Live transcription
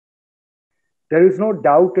There is no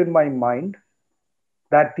doubt in my mind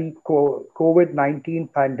that the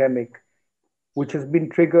COVID-19 pandemic, which has been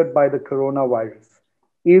triggered by the coronavirus,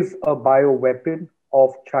 is a bioweapon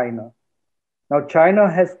of China. Now, China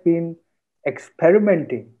has been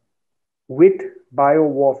experimenting with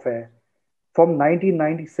biowarfare from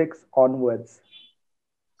 1996 onwards.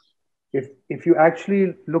 If you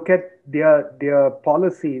actually look at their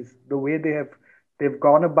policies, the way they've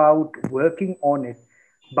gone about working on it,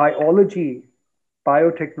 biology,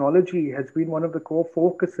 biotechnology has been one of the core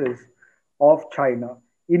focuses of China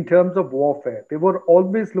in terms of warfare. They were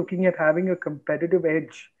always looking at having a competitive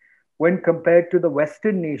edge when compared to the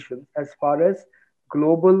Western nations as far as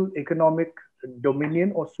global economic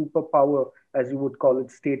dominion or superpower, as you would call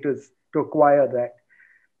it, status to acquire that.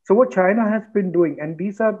 So what China has been doing, and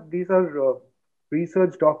these are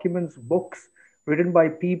research documents, books written by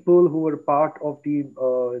people who were part of the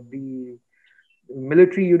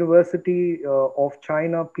military university of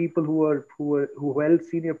China, people who held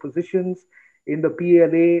senior positions in the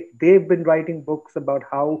PLA. They've been writing books about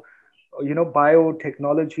how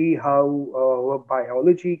biotechnology, how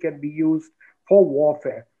biology can be used for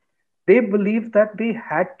warfare. They believed that they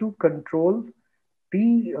had to control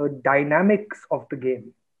the dynamics of the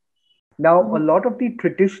game. Now, a lot of the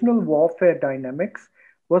traditional warfare dynamics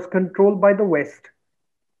was controlled by the West.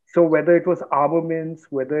 So whether it was armaments,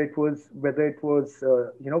 whether it was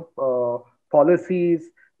policies,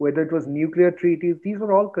 whether it was nuclear treaties, these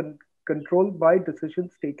were all controlled by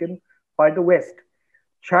decisions taken by the West.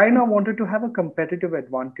 China wanted to have a competitive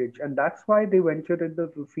advantage, and that's why they ventured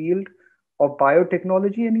into the field of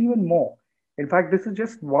biotechnology and even more. In fact, this is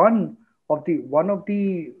just one of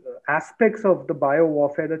the aspects of the bio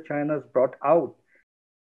warfare that China has brought out.